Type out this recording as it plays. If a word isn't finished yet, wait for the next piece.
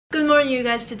morning, you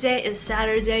guys. Today is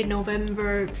Saturday,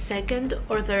 November 2nd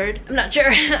or 3rd. I'm not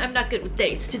sure. I'm not good with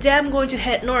dates. Today I'm going to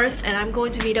head north and I'm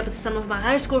going to meet up with some of my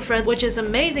high school friends, which is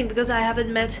amazing because I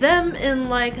haven't met them in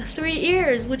like 3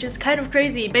 years, which is kind of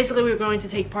crazy. Basically, we're going to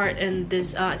take part in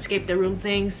this escape the room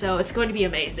thing, so it's going to be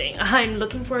amazing. I'm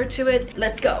looking forward to it.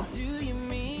 Let's go.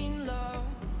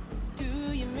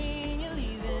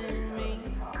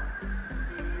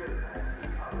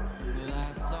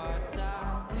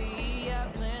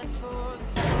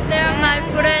 They're my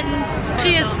friends.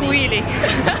 She is squealing.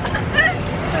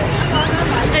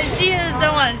 And she is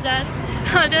the one that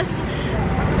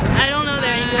I don't know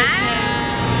their English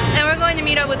names. And we're going to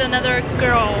meet up with another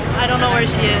girl. I don't know where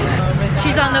she is.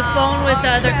 She's on the phone with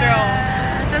the other girl.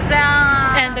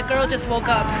 And the girl just woke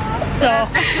up. So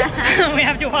we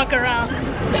have to walk around.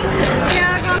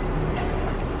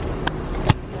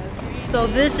 So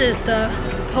this is the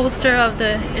poster of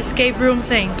the escape room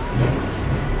thing.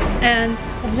 And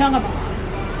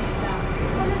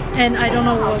I don't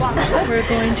know what we're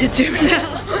going to do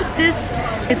now. This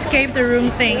escape the room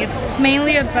thing, it's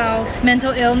mainly about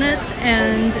mental illness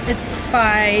and it's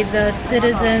by the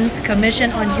Citizens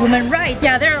Commission on Human Rights.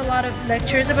 Yeah, there are a lot of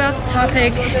lectures about the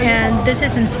topic and this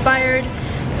is inspired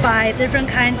by different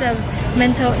kinds of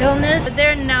mental illness.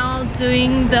 They're now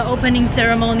doing the opening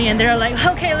ceremony and they're like,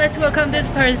 okay, let's welcome this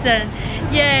person.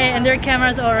 Yay! And there are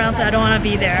cameras all around, so I don't want to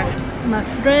be there. My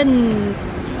friends.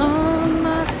 Oh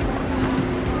my.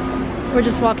 We're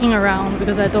just walking around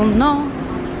because I don't know.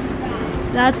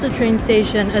 That's the train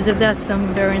station, as if that's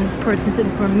some very important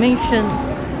information.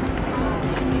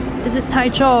 This is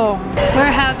Taichung. We're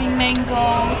having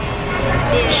mango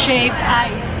shaped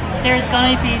ice. There's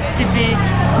gonna be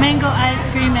mango ice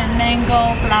cream and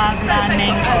mango blah blah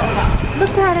mango.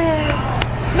 Look at it!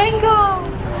 Mango!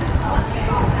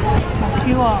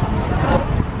 Pure.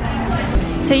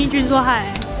 陈奕君说 hi.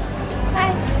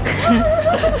 Hi.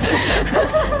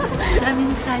 I'm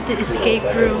inside the escape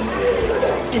room.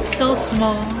 It's so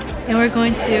small and we're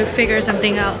going to figure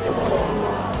something out.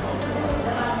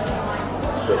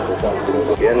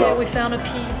 Yeah, we found a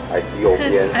piece. I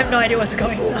have no idea what's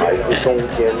going on.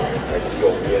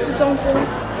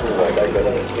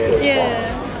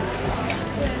 Yeah.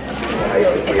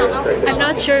 I'm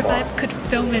not sure if I could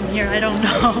film in here, I don't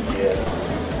know.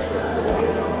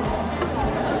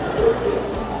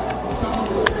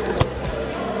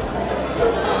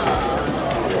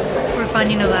 We're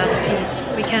finding the last piece.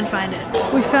 We can't find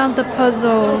it. We found the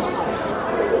puzzles.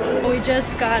 We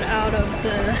just got out of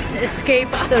the escape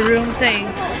the room thing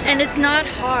and it's not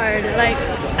hard. Like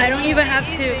I don't even have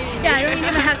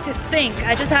to think.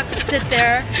 I just have to sit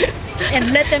there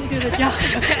and let them do the job.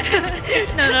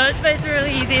 No, it's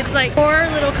really easy. It's like 4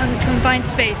 little confined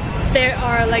space. There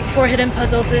are like 4 hidden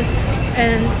puzzles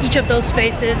in each of those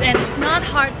spaces and it's not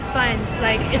hard to find.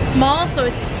 Like it's small, so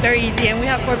it's very easy and we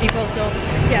have 4 people, so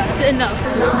yeah, it's enough.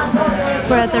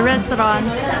 We're at the restaurant.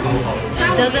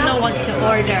 Doesn't know what to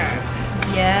order.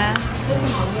 Yeah.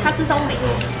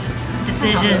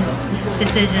 Decisions.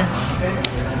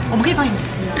 我们可以帮你吃，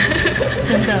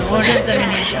真的，我认真跟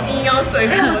你讲。硬要水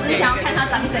分，我只想要看她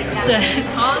长怎样。对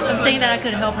 ，I'm saying that I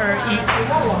could help her eat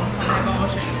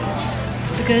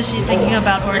because she's thinking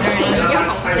about ordering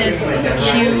this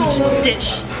huge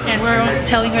dish, and we're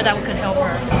telling her that we could help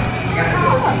her.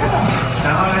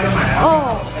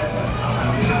 Oh.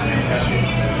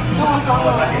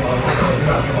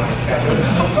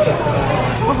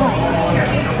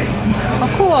 好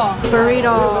酷哦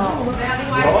 ！Burrito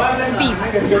beef，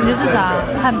 你这是啥？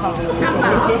汉堡。是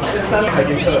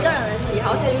一个人的喜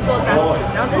好先去做单品，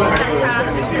然后这是看他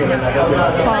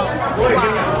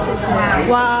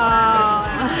哇，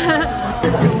是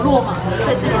乳酪嘛？对，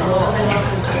是乳酪，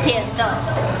甜的。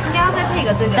应该要再配个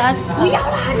这个。That's 不要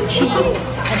啦 ，cheese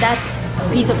and that's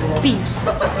piece of beef。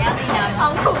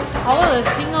好恶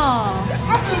心哦！它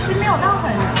其实没有到很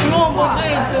腥，我不对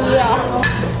吃啊。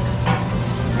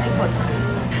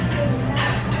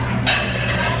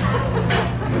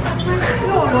因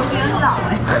为我有点老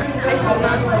哎，还行吗？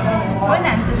不会难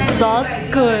吃，但是 sauce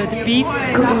good, beef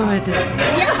good.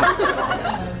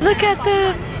 Look at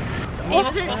them. 你们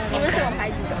是什么牌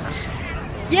子的？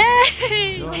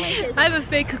 Yay! I'm a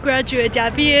fake graduate 假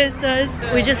毕业生。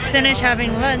We just finished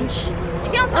having lunch.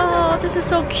 Oh, this is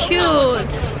so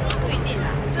cute.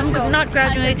 I'm not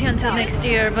graduating until next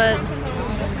year, but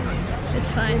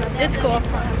it's fine. It's cool.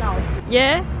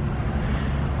 Yeah.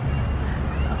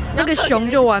 那个熊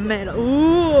就完美了。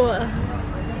哦，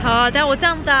好啊，但我这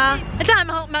样搭，这样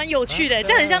还蛮有趣的，这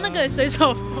样很像那个水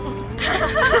手服。可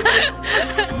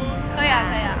以啊，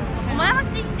可以啊。我们要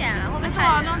近一点啊，会不会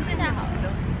太？弄近一点好了，就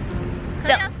是。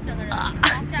这样是整个人。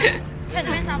这样。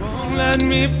Let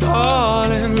me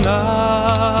fall in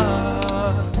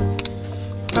love.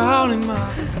 Prowling my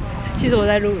其实我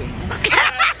在录影。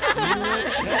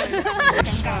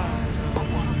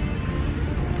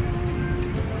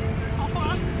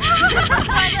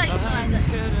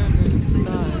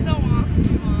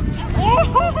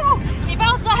你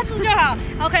帮我抓住就好。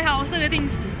OK， 好，我设个定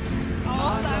时。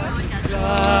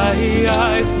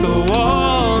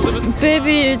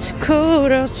Baby, it's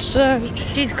cold outside.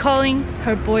 She's calling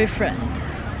her boyfriend,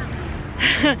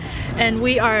 and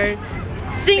we are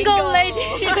single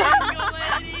lady.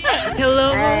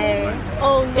 Hello,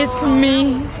 oh no. It's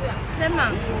me. 在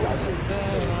忙。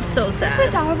 So sad. 睡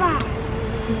着了吧？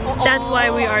 That's why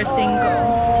we are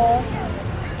single.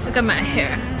 Look at my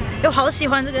hair. 我好喜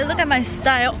欢这个 Look at my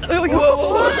style.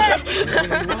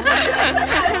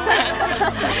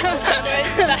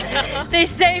 They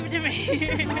saved me.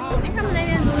 他们那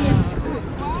边朱丽，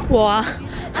我啊，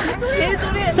谁是朱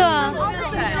丽？对啊，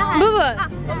不，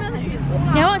我没有语速。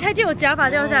你还会太近我假发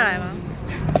掉下来吗？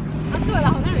啊，对了，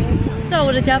好像有点强。对，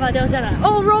我的假发掉下来。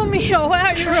Oh, Romeo, where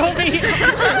are you, Romeo?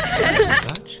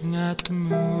 clutching at the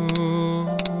moon,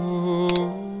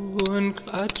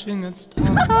 clutching at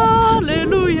stars.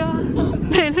 Hallelujah,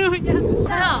 Hallelujah.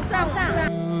 上。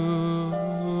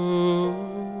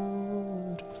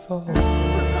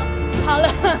 好了。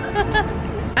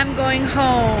I'm going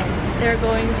home. They're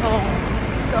going home.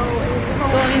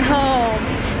 Going home.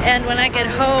 And when I get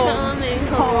home, Coming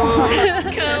home.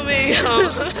 Coming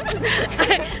home.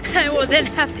 I will then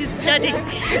have to study.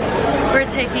 We're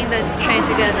taking the train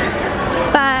together.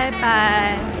 Bye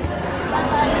bye.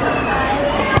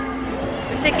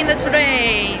 We're taking the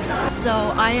train.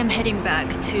 So I am heading back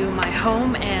to my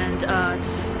home, and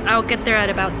I'll get there at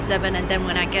about 7, and then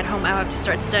when I get home I'll have to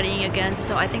start studying again.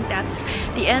 So I think that's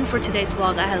the end for today's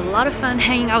vlog. I had a lot of fun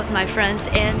hanging out with my friends,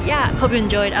 and yeah, hope you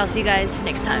enjoyed. I'll see you guys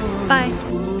next time. Bye.